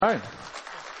How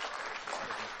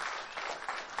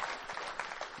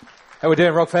we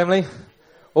doing, Rock family?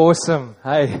 Awesome.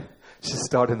 Hey, just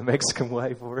started the Mexican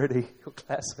wave already.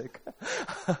 Classic.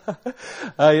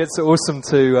 It's awesome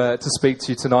to speak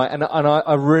to you tonight, and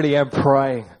I really am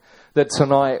praying that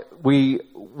tonight we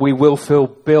will feel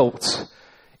built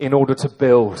in order to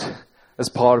build as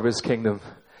part of His kingdom,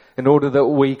 in order that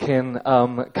we can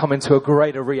come into a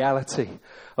greater reality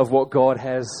of what God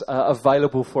has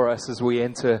available for us as we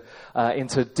enter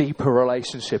into deeper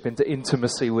relationship, into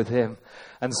intimacy with Him.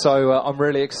 And so I'm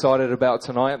really excited about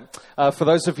tonight. For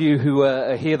those of you who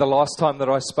were here the last time that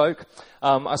I spoke,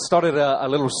 I started a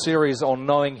little series on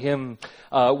knowing Him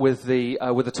with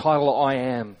the title I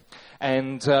Am.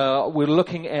 And we're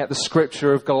looking at the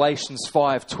scripture of Galatians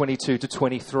 5:22 to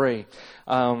 23.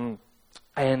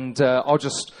 And I'll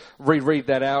just reread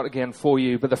that out again for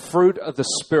you. But the fruit of the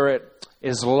Spirit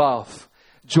is love,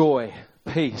 joy,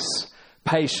 peace,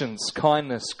 patience,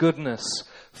 kindness, goodness,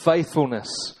 faithfulness,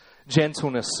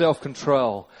 gentleness,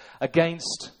 self-control.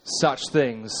 Against such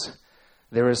things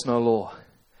there is no law.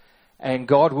 And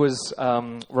God was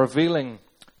revealing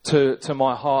to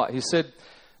my heart. He said,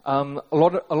 a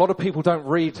lot of people don't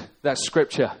read that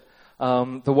scripture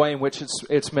the way in which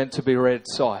it's meant to be read,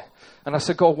 Si. And I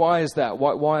said, God, why is that?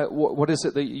 What is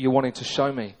it that you're wanting to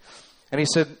show me? And He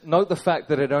said, note the fact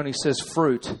that it only says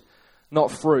fruit,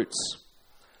 not fruits.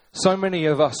 So many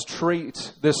of us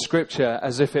treat this scripture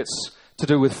as if it's to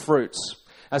do with fruits,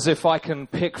 as if I can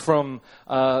pick from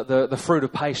the fruit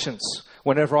of patience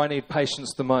whenever I need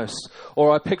patience the most,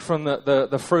 or I pick from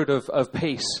the fruit of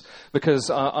peace because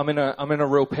I'm in a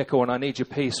real pickle and I need your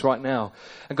peace right now.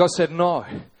 And God said, no,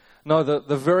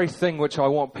 the very thing which I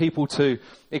want people to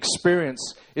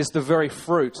experience is the very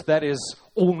fruit. That is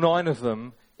all 9 of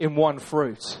them in one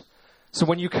fruit. So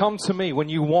when you come to me, when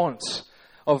you want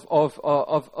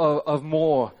of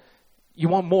more, you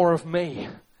want more of me.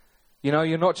 You know,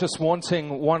 you're not just wanting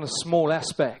one small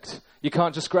aspect. You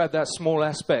can't just grab that small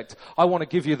aspect. I want to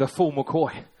give you the full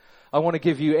McCoy. I want to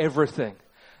give you everything.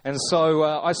 And so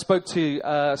I spoke to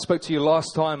you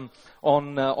last time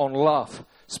on love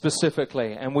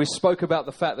specifically, and we spoke about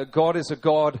the fact that God is a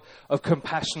God of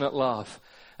compassionate love.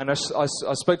 And I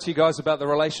spoke to you guys about the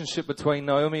relationship between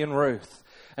Naomi and Ruth,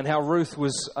 and how Ruth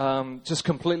was just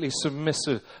completely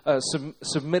submitted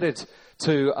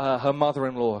to her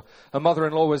mother-in-law. Her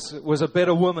mother-in-law was a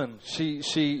better woman.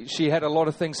 She had a lot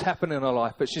of things happen in her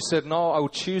life, but she said, no, I will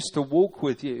choose to walk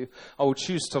with you. I will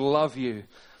choose to love you.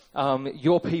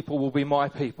 Your people will be my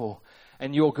people,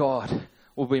 and your God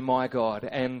will be my God.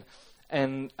 And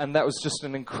that was just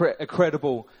an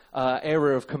incredible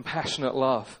area of compassionate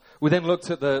love. We then looked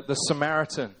at the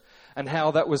Samaritan, and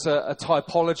how that was a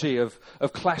typology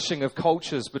of clashing of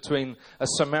cultures between a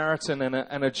Samaritan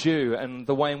and a Jew, and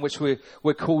the way in which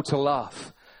we're called to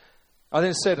love. I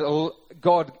then said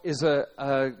God gives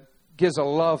a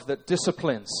love that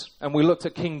disciplines, and we looked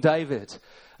at King David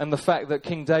and the fact that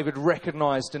King David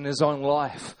recognized in his own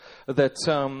life that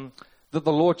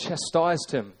the Lord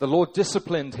chastised him, the Lord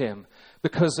disciplined him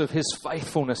because of his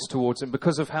faithfulness towards him,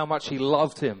 because of how much he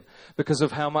loved him, because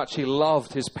of how much he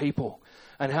loved his people,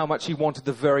 and how much he wanted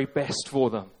the very best for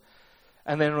them.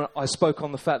 And then I spoke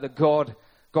on the fact that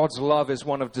God's love is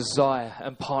one of desire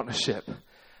and partnership.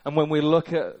 And when we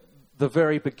look at the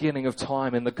very beginning of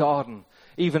time in the garden,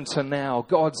 even to now,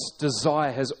 God's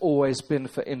desire has always been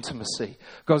for intimacy.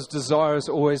 God's desire has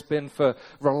always been for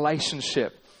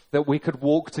relationship, that we could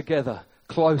walk together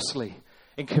closely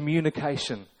in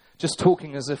communication, just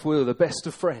talking as if we were the best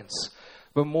of friends,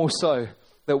 but more so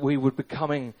that we would be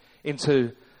coming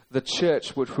into the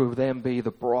church, which will then be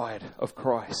the bride of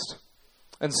Christ.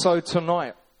 And so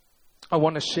tonight, I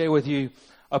want to share with you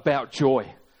about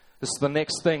joy. This is the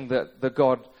next thing that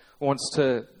God wants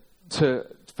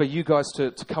for you guys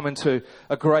to come into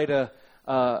a greater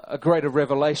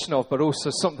revelation of, but also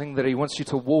something that He wants you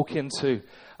to walk into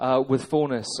with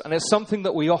fullness. And it's something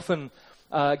that we often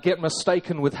get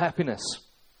mistaken with happiness.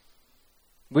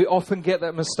 We often get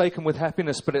that mistaken with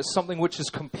happiness, but it's something which is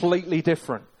completely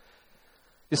different.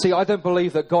 You see, I don't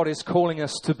believe that God is calling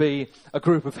us to be a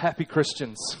group of happy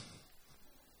Christians,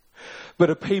 but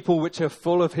a people which are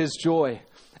full of His joy.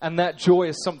 And that joy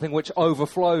is something which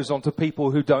overflows onto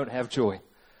people who don't have joy.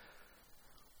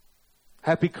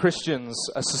 Happy Christians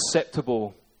are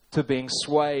susceptible to being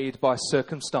swayed by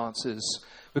circumstances,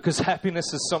 because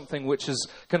happiness is something which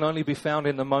can only be found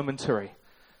in the momentary.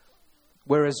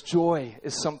 Whereas joy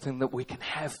is something that we can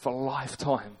have for a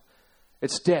lifetime.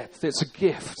 It's depth, it's a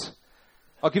gift.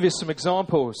 I'll give you some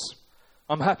examples.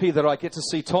 I'm happy that I get to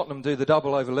see Tottenham do the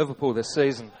double over Liverpool this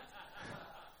season.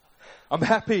 I'm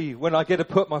happy when I get to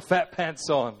put my fat pants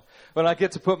on, when I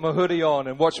get to put my hoodie on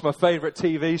and watch my favorite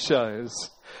TV shows.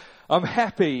 I'm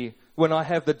happy when I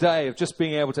have the day of just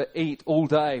being able to eat all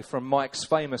day from Mike's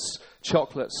famous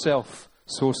chocolate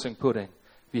self-saucing pudding.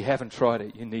 If you haven't tried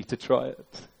it, you need to try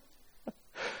it.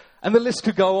 And the list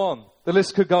could go on. The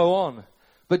list could go on.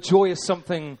 But joy is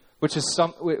something which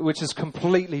is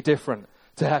completely different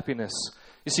to happiness.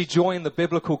 You see, joy in the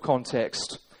biblical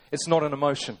context, it's not an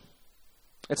emotion.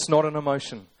 It's not an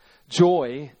emotion.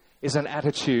 Joy is an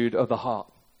attitude of the heart.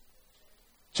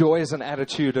 Joy is an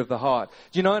attitude of the heart.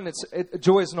 Do you know, and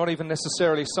joy is not even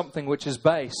necessarily something which is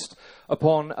based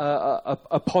upon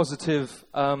a positive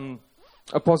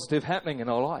happening in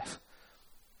our life.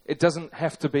 It doesn't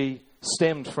have to be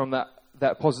stemmed from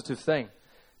that positive thing.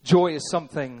 Joy is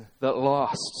something that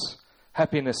lasts.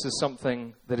 Happiness is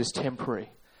something that is temporary.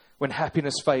 When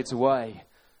happiness fades away,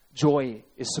 joy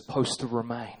is supposed to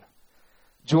remain.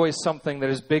 Joy is something that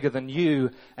is bigger than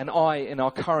you and I in our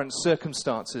current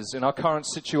circumstances, in our current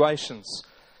situations.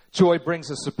 Joy brings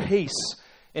us a peace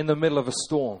in the middle of a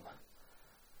storm.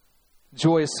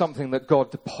 Joy is something that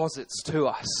God deposits to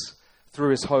us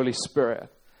through His Holy Spirit.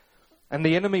 And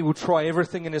the enemy will try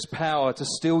everything in his power to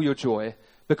steal your joy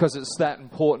because it's that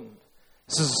important.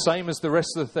 This is the same as the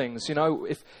rest of the things. You know,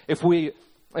 if we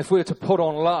are to put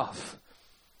on love,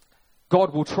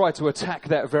 God will try to attack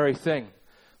that very thing.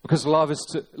 Because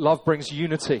love brings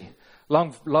unity.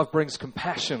 Love brings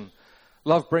compassion.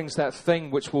 Love brings that thing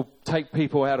which will take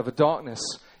people out of a darkness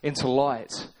into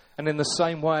light. And in the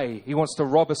same way, He wants to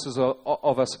rob us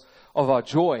of our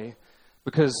joy,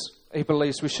 because He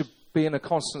believes we should be in a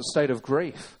constant state of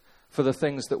grief for the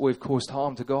things that we've caused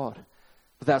harm to God.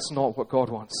 But that's not what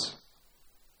God wants.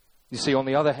 You see, on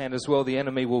the other hand as well, the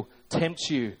enemy will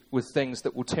tempt you with things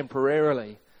that will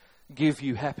temporarily give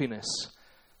you happiness,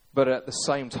 but at the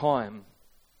same time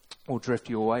will drift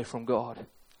you away from God.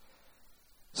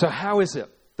 So how is it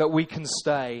that we can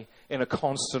stay in a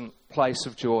constant place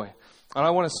of joy? And I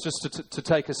want us just to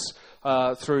take us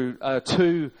through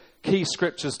two key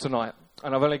scriptures tonight.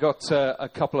 And I've only got a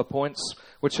couple of points,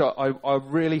 which I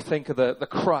really think are the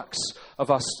crux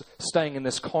of us staying in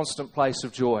this constant place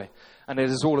of joy. And it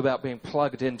is all about being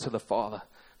plugged into the Father,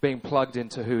 being plugged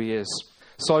into who He is.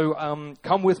 So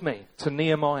come with me to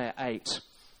Nehemiah 8.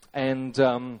 And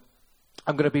I'm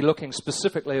going to be looking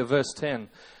specifically at verse 10,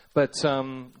 but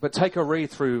take a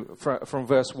read through from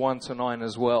verse 1 to 9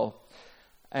 as well,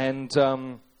 and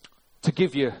to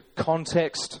give you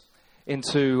context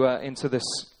into this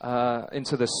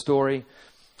story.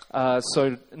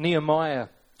 So Nehemiah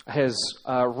has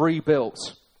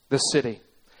rebuilt the city,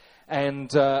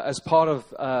 and as part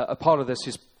of this,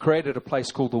 he's created a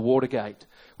place called the Watergate,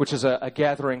 which is a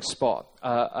gathering spot,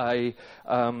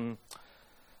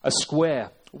 a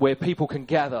square where people can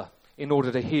gather in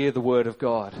order to hear the word of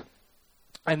God.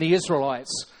 And the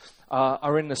Israelites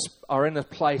are in a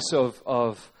place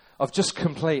of just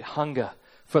complete hunger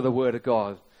for the word of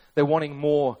God. They're wanting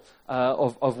more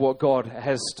of what God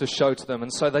has to show to them.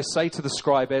 And so they say to the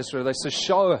scribe Ezra, they say,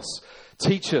 show us,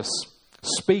 teach us,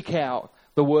 speak out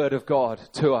the word of God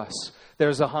to us. There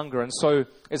is a hunger. And so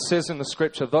it says in the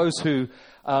scripture, those who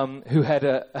had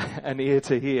an ear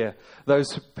to hear,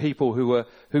 those people who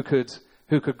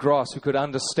could grasp, who could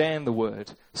understand the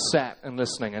word, sat and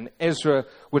listening. And Ezra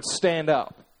would stand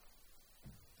up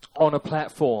on a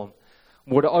platform,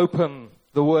 would open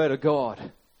the word of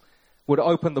God, would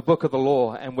open the book of the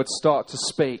law, and would start to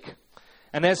speak.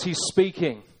 And as he's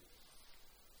speaking,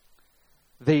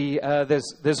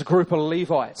 there's a group of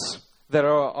Levites that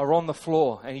are on the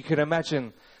floor, and you can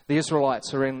imagine the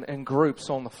Israelites are in groups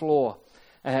on the floor.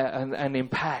 And in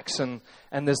packs, and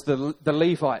there's the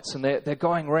Levites, and they're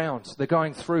going round, they're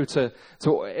going through to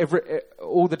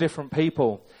all the different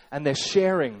people, and they're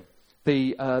sharing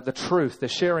the truth. They're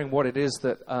sharing what it is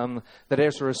that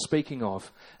Ezra is speaking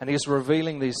of, and he's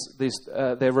revealing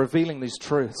they're revealing these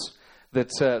truths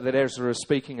that Ezra is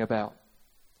speaking about.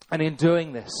 And in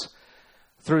doing this,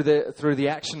 through the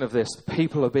action of this, the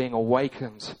people are being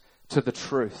awakened to the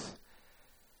truth.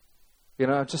 You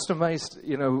know, I'm just amazed.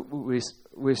 You know,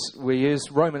 we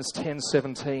use Romans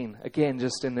 10:17 again,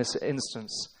 just in this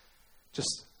instance.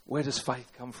 Just where does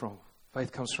faith come from?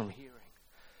 Faith comes from hearing.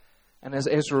 And as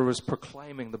Ezra was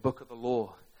proclaiming the book of the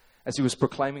law, as he was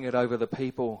proclaiming it over the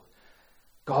people,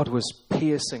 God was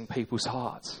piercing people's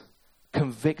hearts,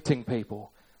 convicting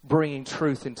people, bringing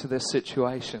truth into their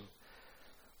situation.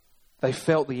 They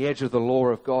felt the edge of the law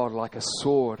of God like a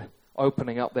sword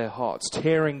opening up their hearts,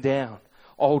 tearing down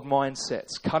old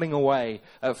mindsets, cutting away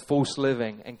at false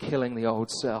living and killing the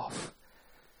old self.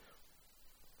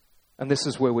 And this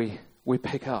is where we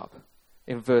pick up.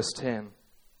 in verse 10.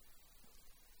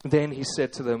 Then he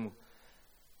said to them,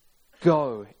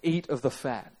 "Go, eat of the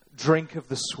fat, drink of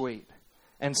the sweet,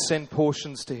 and send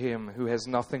portions to him who has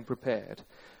nothing prepared.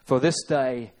 For this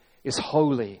day is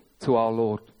holy to our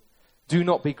Lord. Do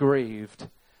not be grieved,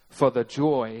 for the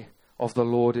joy of the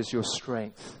Lord is your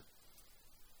strength."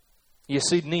 You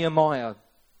see, Nehemiah,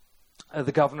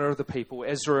 the governor of the people,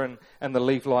 Ezra and the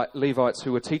Levites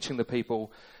who were teaching the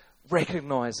people,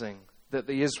 recognizing that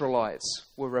the Israelites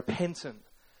were repentant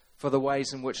for the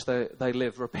ways in which they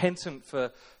lived, repentant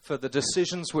for the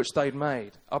decisions which they'd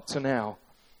made up to now.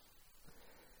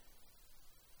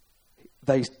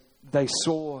 They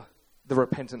saw the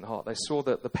repentant heart, they saw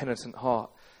the penitent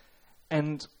heart,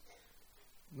 and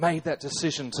made that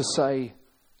decision to say,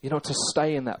 you're not to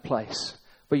stay in that place,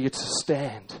 but you're to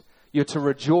stand. You're to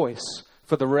rejoice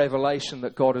for the revelation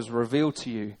that God has revealed to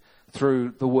you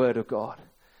through the Word of God.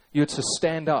 You're to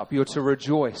stand up. You're to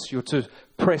rejoice. You're to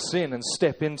press in and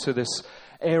step into this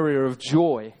area of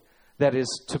joy that is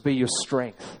to be your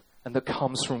strength and that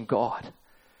comes from God.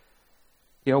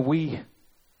 You know, we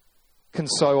can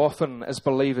so often as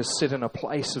believers sit in a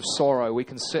place of sorrow. We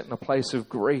can sit in a place of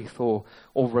grief or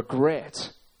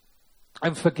regret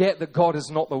and forget that God is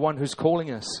not the one who's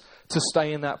calling us to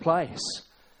stay in that place.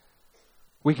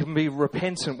 We can be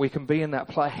repentant. We can be in that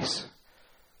place.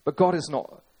 But God is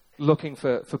not looking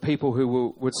for people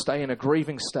who would stay in a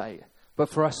grieving state, but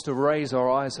for us to raise our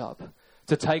eyes up,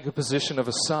 to take a position of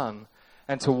a son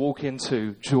and to walk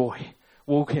into joy,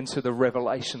 walk into the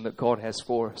revelation that God has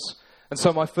for us. And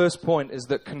so my first point is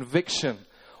that conviction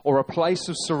or a place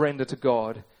of surrender to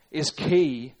God is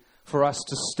key for us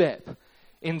to step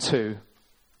into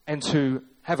and to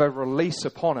have a release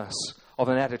upon us of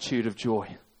an attitude of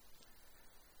joy.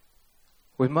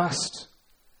 We must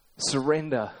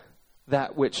surrender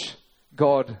that which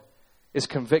God is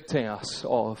convicting us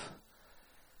of.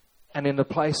 And in the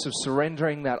place of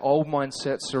surrendering that old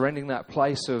mindset, surrendering that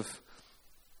place of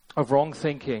wrong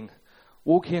thinking,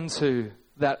 walk into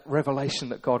that revelation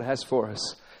that God has for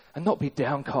us and not be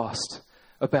downcast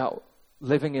about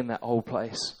living in that old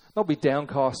place. Not be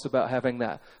downcast about having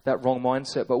that wrong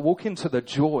mindset, but walk into the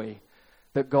joy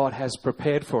that God has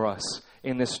prepared for us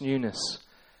in this newness.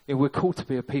 You know, we're called to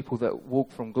be a people that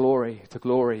walk from glory to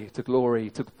glory to glory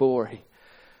to glory.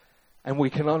 And we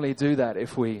can only do that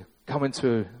if we come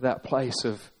into that place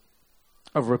of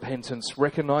repentance,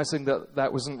 recognizing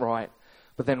that wasn't right,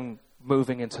 but then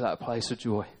moving into that place of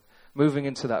joy, moving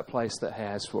into that place that He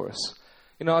has for us.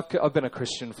 You know, I've been a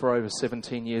Christian for over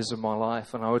 17 years of my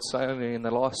life, and I would say only in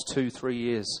the last 2-3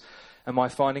 years am I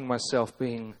finding myself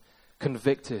being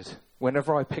convicted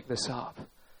whenever I pick this up.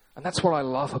 And that's what I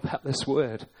love about this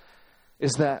word,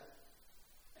 is that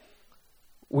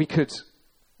we could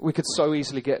so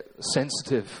easily get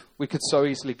sensitive. We could so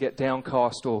easily get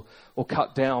downcast or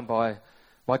cut down by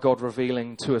God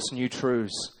revealing to us new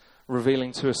truths,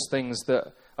 revealing to us things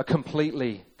that are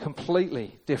completely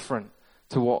different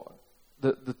to what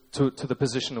to the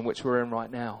position in which we're in right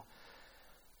now.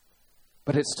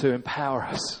 But it's to empower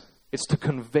us. It's to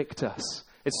convict us.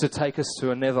 It's to take us to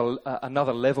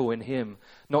another level in Him,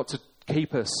 not to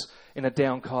keep us in a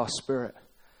downcast spirit.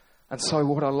 And so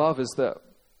what I love is that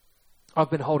I've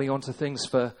been holding on to things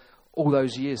for all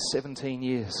those years, 17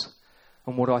 years,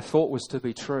 and what I thought was to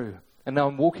be true. And now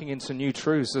I'm walking into new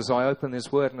truths as I open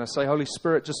this word and I say, Holy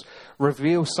Spirit, just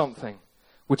reveal something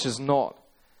which is not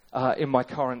in my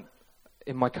current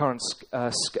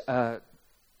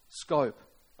scope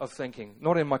of thinking,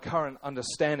 not in my current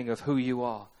understanding of who you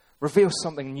are. Reveal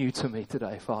something new to me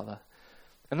today, Father.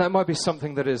 And that might be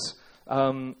something that is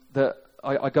that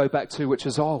I go back to, which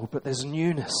is old, but there's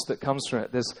newness that comes from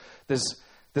it.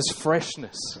 There's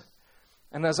freshness.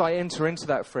 And as I enter into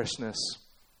that freshness,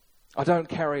 I don't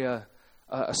carry a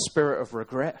spirit of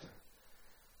regret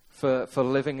for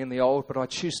living in the old, but I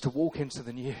choose to walk into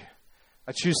the new.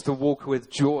 I choose to walk with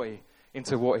joy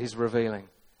into what He's revealing.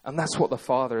 And that's what the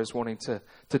Father is wanting to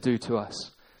do to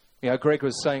us. You know, Greg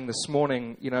was saying this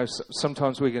morning, you know,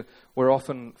 sometimes we're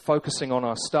often focusing on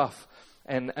our stuff.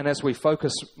 And as we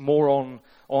focus more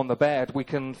on the bad, we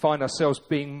can find ourselves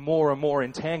being more and more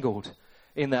entangled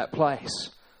in that place.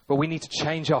 But we need to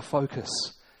change our focus.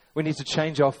 We need to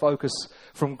change our focus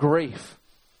from grief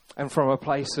and from a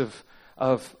place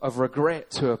of regret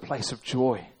to a place of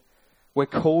joy. We're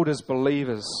called as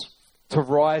believers to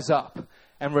rise up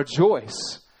and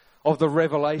rejoice of the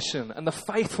revelation and the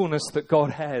faithfulness that God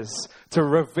has to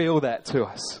reveal that to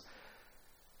us.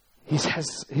 He's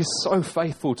so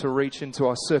faithful to reach into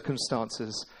our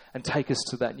circumstances and take us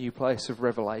to that new place of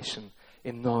revelation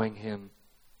in knowing Him.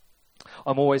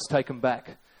 I'm always taken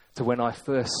back to when I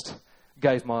first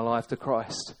gave my life to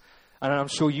Christ. And I'm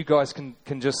sure you guys can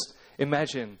just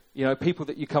imagine, people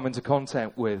that you come into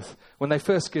contact with, when they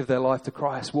first give their life to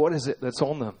Christ, what is it that's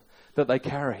on them that they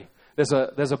carry? There's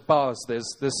a buzz,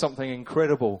 there's something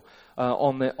incredible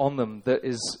on them that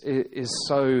is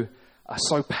so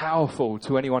powerful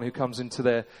to anyone who comes into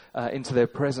their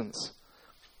presence.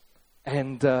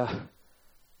 And I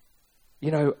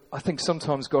think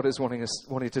sometimes God is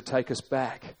wanting to take us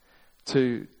back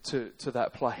to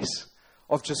that place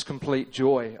of just complete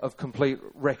joy, of complete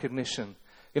recognition.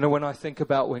 When I think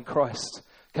about when Christ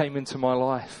came into my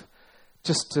life,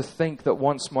 just to think that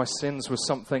once my sins were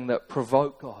something that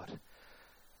provoked God,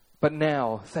 but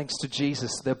now, thanks to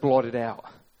Jesus, they're blotted out.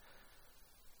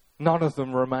 None of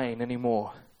them remain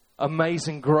anymore.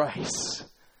 Amazing grace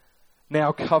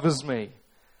now covers me,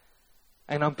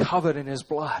 and I'm covered in His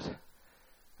blood,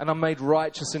 and I'm made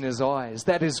righteous in His eyes.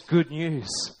 That is good news.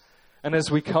 And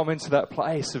as we come into that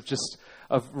place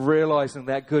of realizing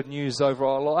that good news over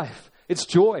our life, it's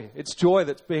joy. It's joy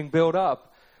that's being built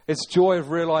up. It's joy of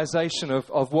realization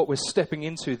of what we're stepping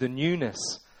into, the newness.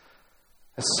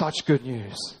 It's such good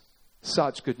news.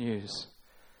 Such good news.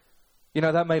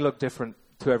 That may look different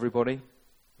to everybody.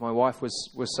 My wife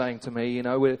was saying to me,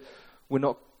 we're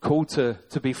not called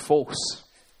to be false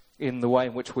in the way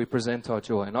in which we present our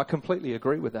joy. And I completely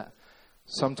agree with that.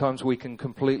 Sometimes we can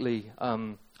completely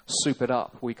soup it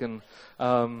up. We can,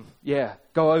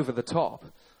 go over the top.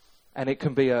 And it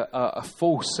can be a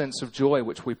false sense of joy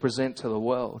which we present to the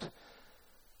world.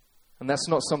 And that's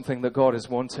not something that God is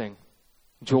wanting.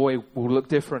 Joy will look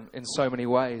different in so many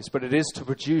ways, but it is to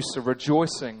produce a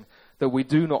rejoicing that we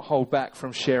do not hold back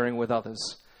from sharing with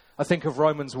others. I think of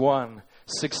Romans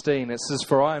 1:16. It says,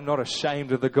 "For I am not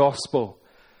ashamed of the gospel."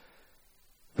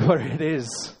 For it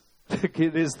is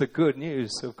the good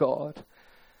news of God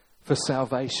for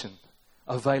salvation,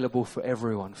 available for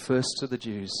everyone, first to the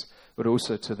Jews, but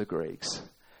also to the Greeks.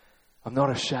 I'm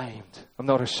not ashamed. I'm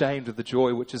not ashamed of the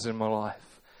joy which is in my life.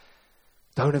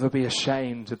 Don't ever be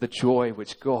ashamed of the joy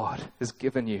which God has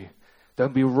given you.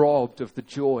 Don't be robbed of the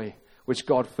joy which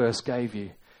God first gave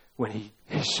you when He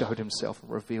showed Himself and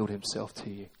revealed Himself to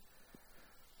you.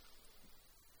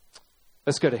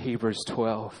 Let's go to Hebrews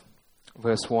 12,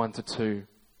 verse 1 to 2.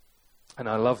 And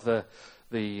I love the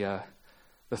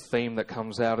theme that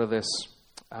comes out of this.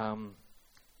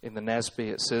 In the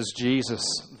NASB, it says, Jesus,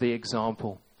 the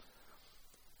example.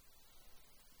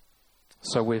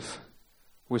 So we've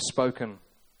spoken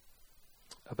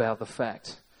about the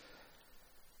fact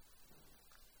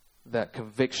that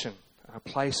conviction and a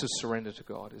place of surrender to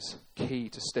God is key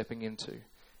to stepping into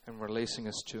and releasing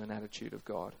us to an attitude of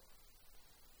God.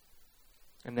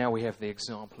 And now we have the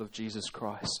example of Jesus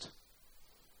Christ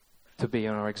to be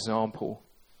our example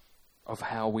of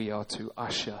how we are to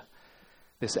usher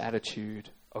this attitude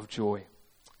of joy.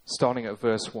 Starting at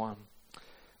verse 1.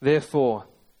 Therefore,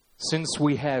 since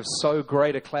we have so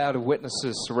great a cloud of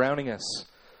witnesses surrounding us,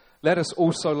 let us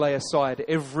also lay aside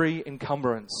every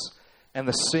encumbrance and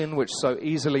the sin which so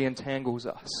easily entangles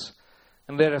us,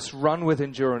 and let us run with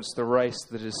endurance the race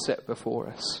that is set before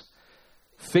us,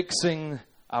 fixing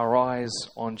our eyes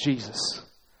on Jesus,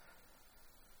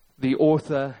 the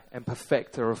author and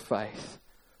perfecter of faith,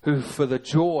 who for the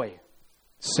joy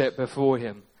set before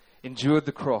Him endured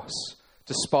the cross,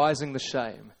 despising the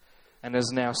shame, and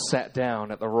is now sat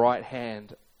down at the right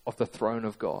hand of the throne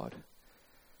of God.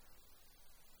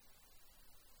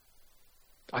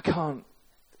 I can't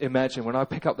imagine, when I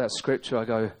pick up that scripture, I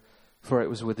go, for it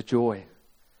was with joy.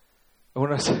 And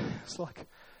when I say, it's like,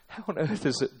 how on earth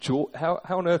is it joy? How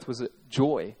on earth was it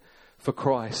joy for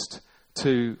Christ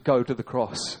to go to the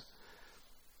cross?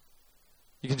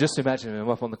 You can just imagine Him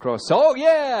up on the cross. Oh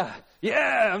yeah,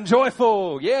 I'm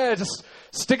joyful. Yeah, just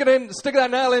stick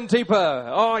that nail in deeper.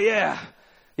 Oh yeah,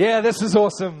 this is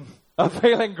awesome. I'm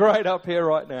feeling great up here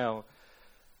right now.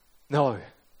 No.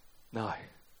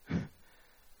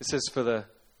 It says for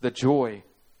the joy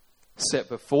set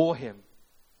before Him.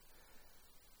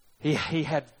 He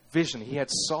had vision, He had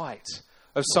sight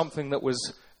of something that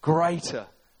was greater,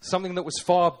 something that was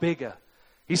far bigger.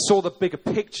 He saw the bigger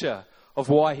picture of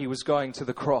why He was going to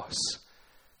the cross.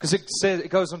 Because it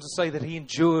goes on to say that He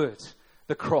endured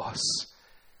the cross.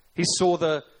 He saw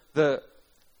the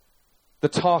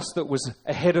task that was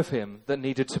ahead of Him that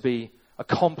needed to be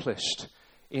accomplished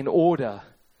in order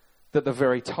that the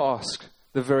very task,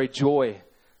 the very joy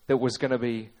that was going to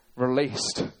be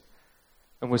released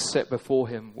and was set before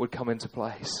Him would come into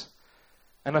place.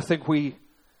 And I think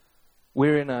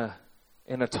we're in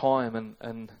a time,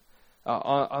 and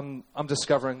I'm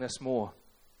discovering this more.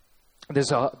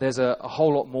 There's a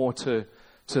whole lot more to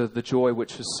the joy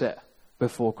which was set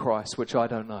before Christ, which I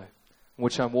don't know.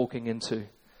 which I'm walking into.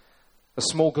 A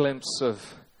small glimpse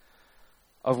of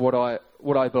what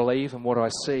I believe and what I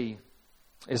see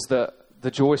is that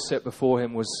the joy set before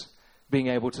him was being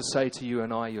able to say to you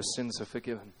and I, your sins are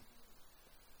forgiven.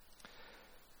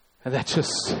 And that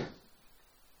just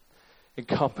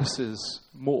encompasses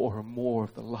more and more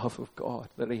of the love of God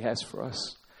that he has for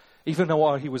us. Even though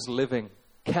while he was living,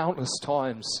 countless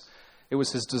times, it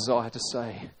was his desire to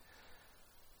say,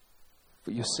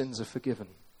 but your sins are forgiven.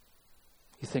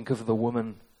 You think of the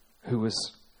woman who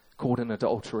was caught in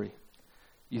adultery.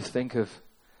 You think of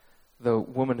the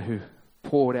woman who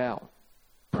poured out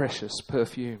precious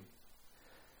perfume.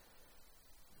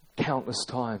 Countless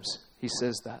times he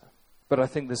says that. But I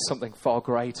think there's something far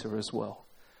greater as well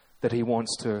that he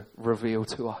wants to reveal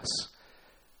to us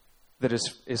that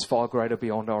is far greater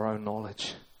beyond our own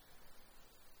knowledge.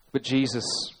 But Jesus,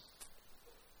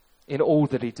 in all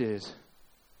that he did,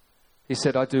 he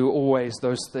said, I do always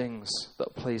those things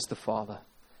that please the Father.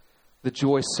 The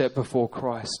joy set before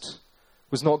Christ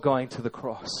was not going to the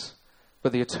cross,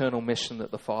 but the eternal mission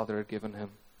that the Father had given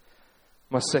him.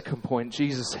 My second point,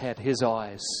 Jesus had his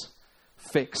eyes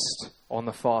fixed on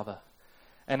the Father.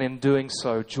 And in doing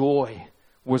so, joy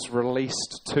was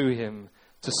released to him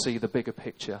to see the bigger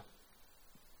picture.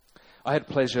 I had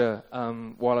pleasure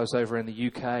while I was over in the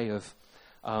UK of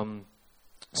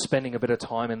spending a bit of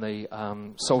time in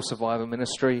the Soul Survivor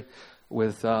ministry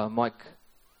with Mike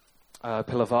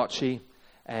Pilavachi,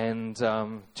 and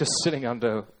just sitting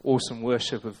under awesome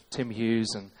worship of Tim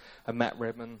Hughes and Matt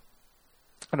Redman.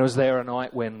 And I was there a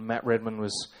night when Matt Redman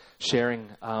was sharing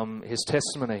his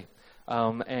testimony,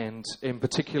 and in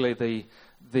particular the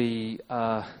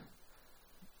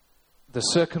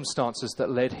circumstances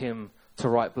that led him to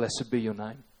write "Blessed Be Your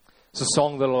Name." It's a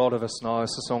song that a lot of us know.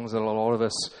 It's a song that a lot of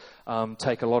us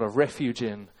take a lot of refuge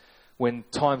in when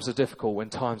times are difficult, when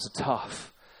times are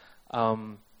tough.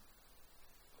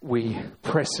 We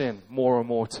press in more and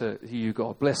more to you,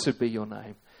 God. Blessed be your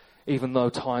name. Even though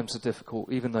times are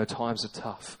difficult, even though times are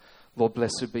tough, Lord,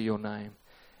 blessed be your name.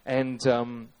 And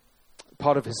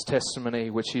part of his testimony,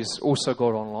 which he's also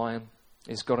got online,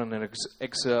 he's got an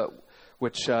excerpt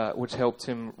which helped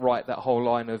him write that whole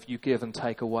line of "You give and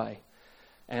take away."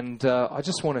 And I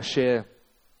just want to share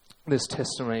this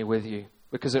testimony with you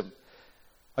because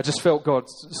I just felt God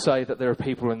say that there are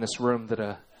people in this room that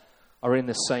are in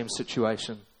this same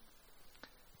situation.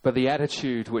 But the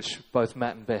attitude which both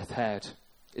Matt and Beth had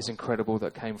is incredible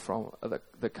that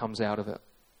comes out of it.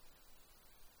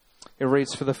 It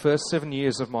reads, "For the first 7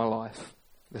 years of my life,"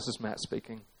 this is Matt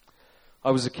speaking, "I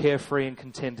was a carefree and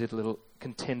contented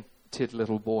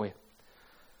little boy.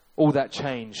 All that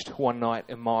changed one night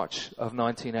in March of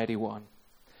 1981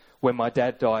 when my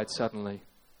dad died suddenly.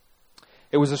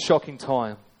 It was a shocking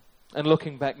time, and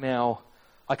looking back now,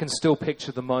 I can still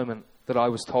picture the moment that I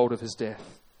was told of his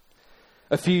death.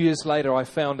 A few years later, I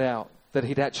found out that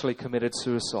he'd actually committed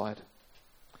suicide,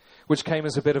 which came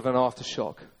as a bit of an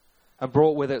aftershock and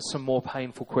brought with it some more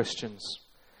painful questions.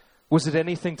 Was it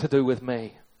anything to do with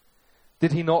me?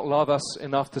 Did he not love us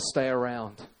enough to stay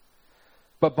around?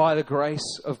 But by the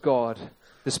grace of God,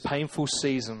 this painful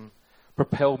season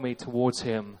propelled me towards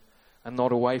him and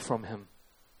not away from him.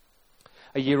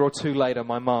 A year or two later,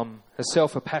 my mum,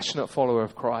 herself a passionate follower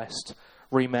of Christ,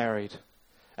 remarried.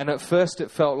 And at first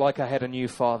it felt like I had a new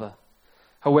father.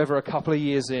 However, a couple of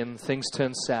years in, things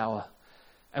turned sour,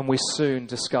 and we soon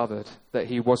discovered that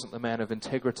he wasn't the man of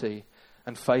integrity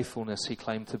and faithfulness he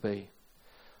claimed to be.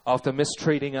 After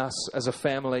mistreating us as a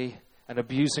family and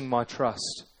abusing my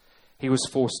trust, he was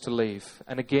forced to leave,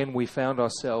 and again we found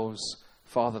ourselves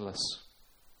fatherless.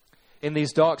 In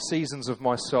these dark seasons of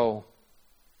my soul,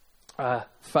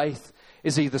 faith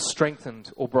is either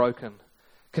strengthened or broken.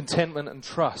 Contentment and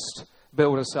trust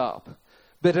build us up.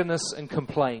 Bitterness and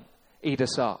complaint eat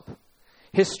us up.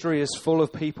 History is full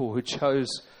of people who chose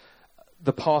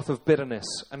the path of bitterness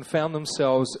and found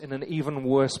themselves in an even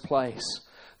worse place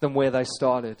than where they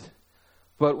started.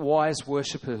 But wise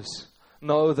worshippers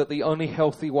know that the only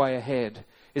healthy way ahead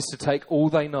is to take all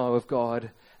they know of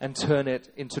God and turn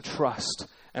it into trust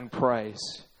and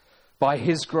praise. By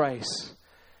his grace,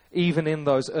 even in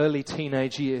those early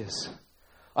teenage years,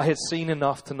 I had seen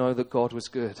enough to know that God was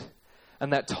good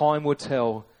and that time would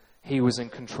tell he was in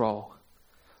control.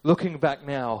 Looking back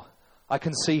now, I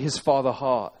can see his father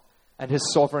heart and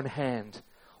his sovereign hand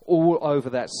all over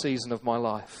that season of my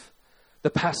life. The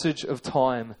passage of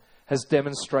time has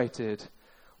demonstrated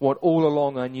what all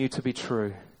along I knew to be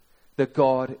true, that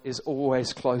God is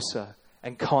always closer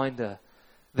and kinder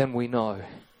than we know.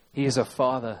 He is a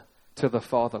father to the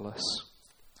fatherless.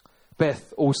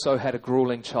 Beth also had a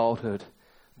grueling childhood,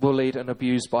 bullied and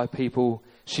abused by people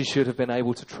she should have been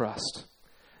able to trust.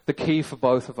 The key for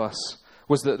both of us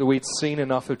was that we'd seen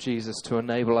enough of Jesus to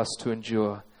enable us to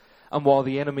endure. And while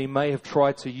the enemy may have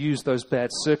tried to use those bad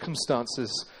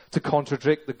circumstances to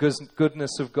contradict the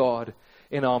goodness of God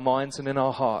in our minds and in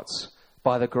our hearts,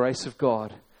 by the grace of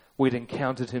God, we'd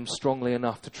encountered him strongly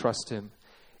enough to trust him,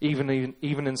 even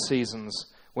in seasons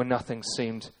when nothing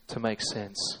seemed to make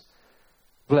sense.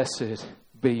 Blessed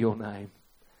be your name.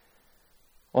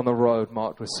 On the road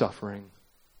marked with suffering,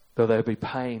 though there be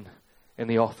pain in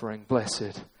the offering,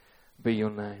 blessed be your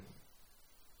name.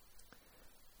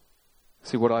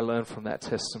 See, what I learned from that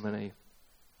testimony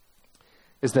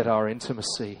is that our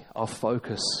intimacy, our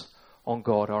focus on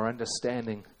God, our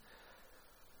understanding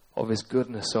of his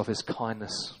goodness, of his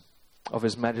kindness, of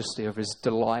his majesty, of his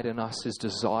delight in us, his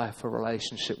desire for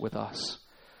relationship with us.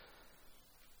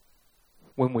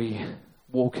 When we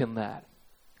walk in that,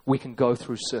 we can go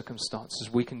through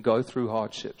circumstances, we can go through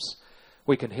hardships,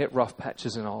 we can hit rough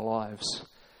patches in our lives.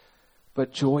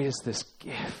 But joy is this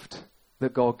gift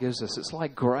that God gives us. It's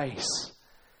like grace.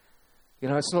 You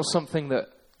know, it's not something that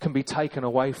can be taken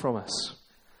away from us.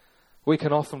 We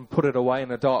can often put it away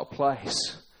in a dark place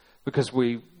because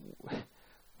we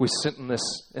sit in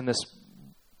this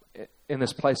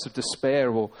place of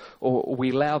despair, or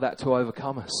we allow that to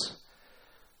overcome us.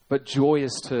 But joy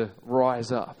is to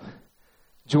rise up.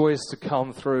 Joy is to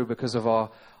come through because of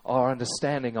our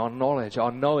understanding, our knowledge,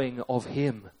 our knowing of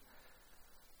him.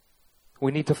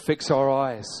 We need to fix our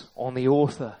eyes on the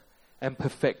author and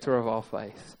perfecter of our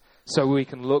faith so we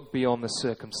can look beyond the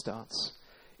circumstance.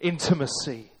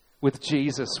 Intimacy with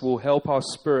Jesus will help our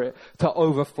spirit to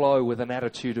overflow with an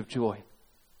attitude of joy.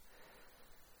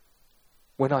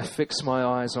 When I fix my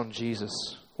eyes on Jesus,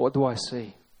 what do I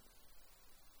see?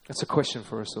 That's a question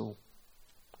for us all.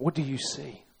 What do you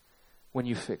see when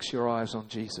you fix your eyes on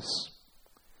Jesus?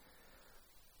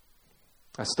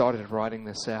 I started writing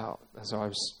this out as I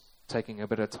was taking a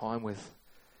bit of time with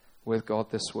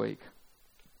God this week.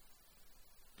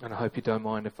 And I hope you don't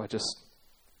mind if I just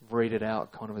read it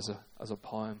out kind of as a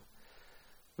poem.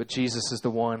 But Jesus is the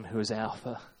one who is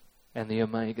Alpha and the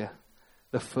Omega,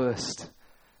 the first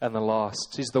and the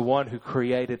last. He's the one who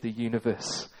created the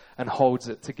universe and holds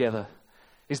it together.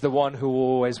 He's the one who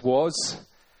always was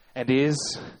and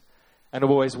is and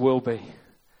always will be.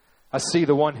 I see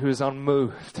the one who is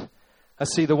unmoved. I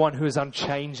see the one who is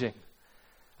unchanging.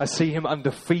 I see him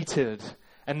undefeated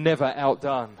and never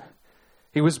outdone.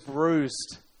 He was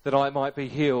bruised that I might be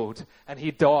healed, and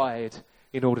he died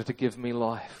in order to give me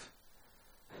life.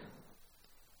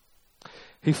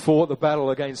 He fought the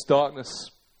battle against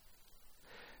darkness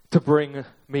to bring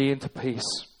me into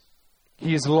peace.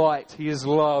 He is light, he is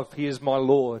love, he is my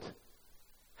Lord.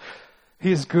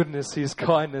 He is goodness, he is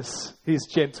kindness, he is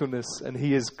gentleness, and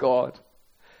he is God.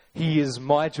 He is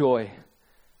my joy,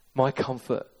 my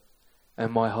comfort,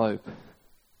 and my hope.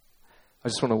 I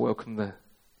just want to welcome the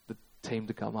team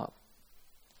to come up.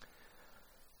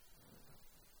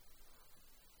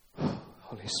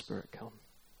 Holy Spirit, come.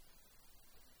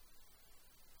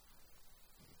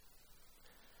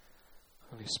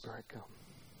 Holy Spirit, come.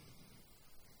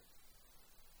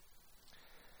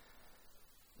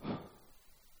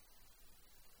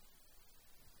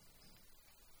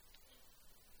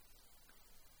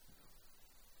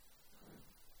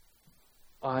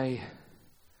 I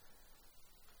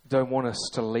don't want us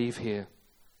to leave here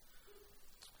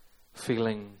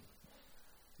feeling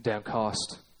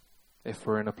downcast if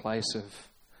we're in a place of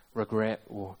regret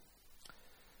or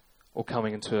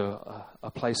coming into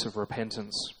a place of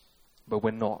repentance, but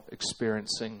we're not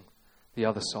experiencing the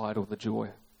other side or the joy.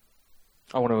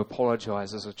 I want to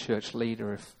apologize as a church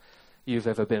leader if you've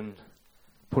ever been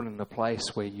put in a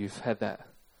place where you've had that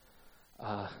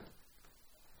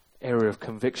area of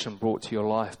conviction brought to your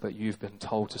life, but you've been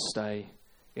told to stay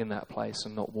in that place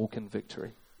and not walk in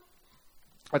victory.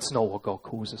 That's not what God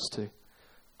calls us to.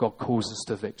 God calls us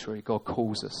to victory. God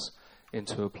calls us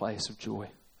into a place of joy.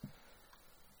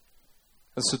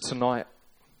 And so tonight,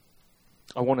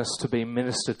 I want us to be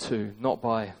ministered to, not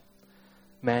by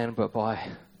man, but by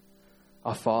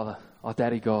our Father, our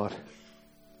Daddy God.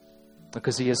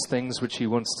 Because he has things which he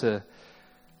wants to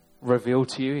reveal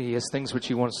to you. He has things which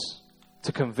he wants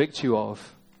to convict you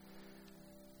of.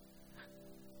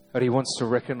 But he wants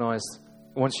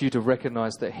you to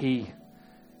recognize that he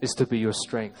is to be your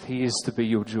strength. He is to be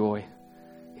your joy.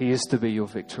 He is to be your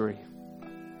victory.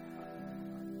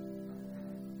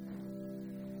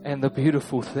 And the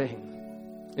beautiful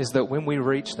thing is that when we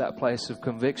reach that place of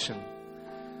conviction,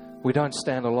 we don't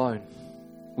stand alone.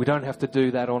 We don't have to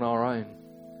do that on our own.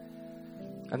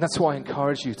 And that's why I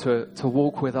encourage you to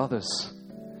walk with others.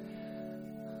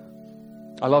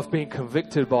 I love being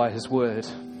convicted by His Word.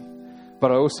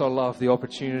 But I also love the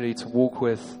opportunity to walk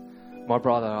with my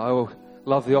brother. I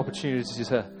love the opportunity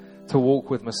to walk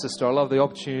with my sister. I love the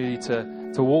opportunity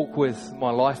to walk with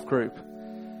my life group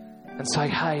and say,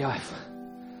 hey, I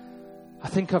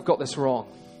think I've got this wrong.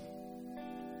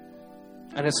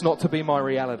 And it's not to be my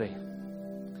reality.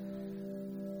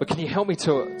 But can you help me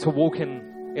to walk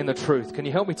in the truth? Can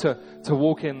you help me to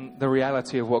walk in the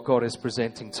reality of what God is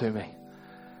presenting to me?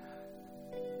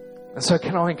 And so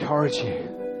can I encourage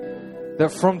you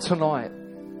that from tonight,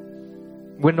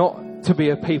 we're not to be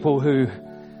a people who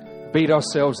beat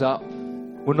ourselves up.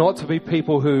 We're not to be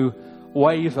people who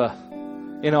waver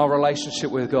in our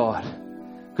relationship with God.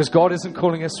 Because God isn't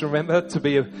calling us, remember, to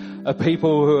be a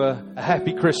people who are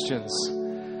happy Christians,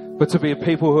 but to be a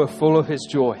people who are full of His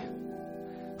joy.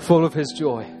 Full of His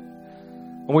joy.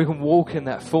 And we can walk in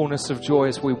that fullness of joy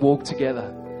as we walk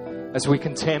together, as we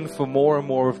contend for more and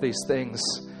more of these things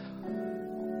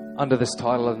under this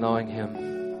title of knowing Him.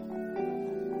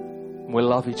 And we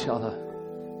love each other.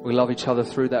 We love each other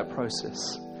through that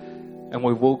process. And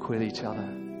we walk with each other.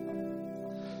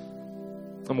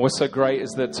 And what's so great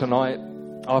is that tonight,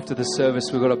 after the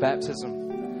service, we've got a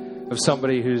baptism of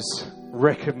somebody who's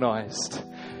recognized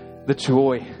the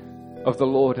joy of the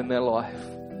Lord in their life.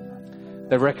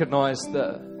 They recognized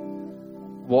that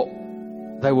what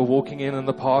they were walking in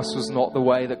the past was not the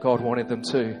way that God wanted them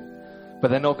to. But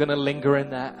they're not going to linger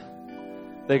in that.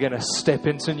 They're going to step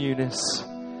into newness.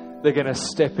 They're going to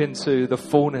step into the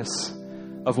fullness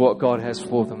of what God has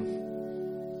for them.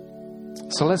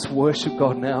 So let's worship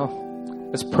God now.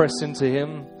 Let's press into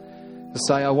Him to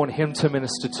say, I want Him to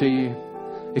minister to you.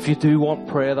 If you do want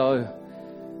prayer though,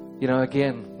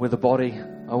 again, with the body,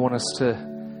 I want us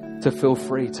to feel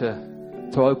free to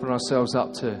open ourselves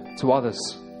up to others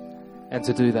and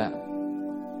to do that.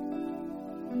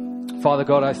 Father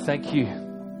God, I thank you.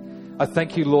 I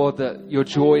thank you, Lord, that your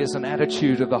joy is an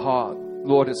attitude of the heart.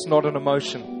 Lord, it's not an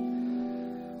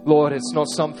emotion. Lord, it's not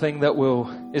something that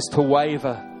is to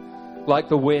waver like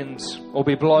the wind or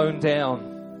be blown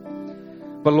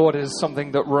down. But Lord, it is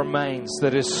something that remains,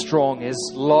 that is strong,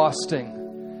 is lasting.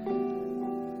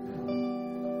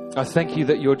 I thank you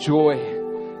that your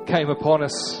joy came upon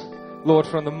us, Lord,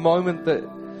 from the moment that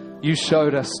you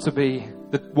showed us to be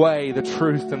the way, the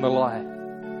truth, and the light.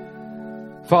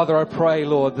 Father, I pray,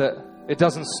 Lord, that it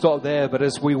doesn't stop there, but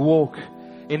as we walk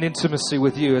in intimacy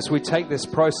with you, as we take this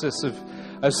process of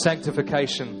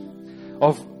sanctification,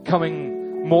 of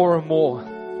coming more and more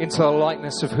into the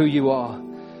likeness of who you are,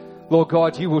 Lord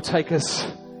God, you will take us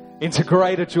into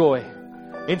greater joy,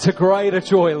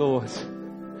 Lord,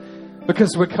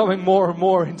 because we're coming more and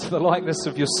more into the likeness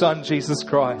of your Son, Jesus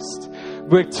Christ.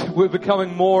 We're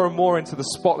becoming more and more into the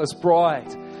spotless bride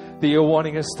that you're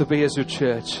wanting us to be as your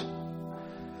church.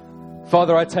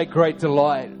 Father, I take great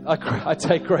delight. I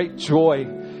take great joy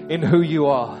in who you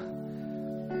are.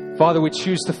 Father, we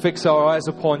choose to fix our eyes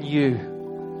upon you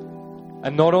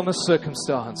and not on the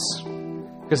circumstance.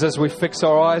 Because as we fix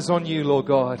our eyes on you, Lord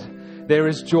God, there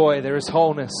is joy, there is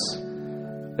wholeness,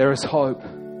 there is hope.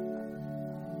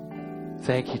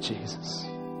 Thank you, Jesus.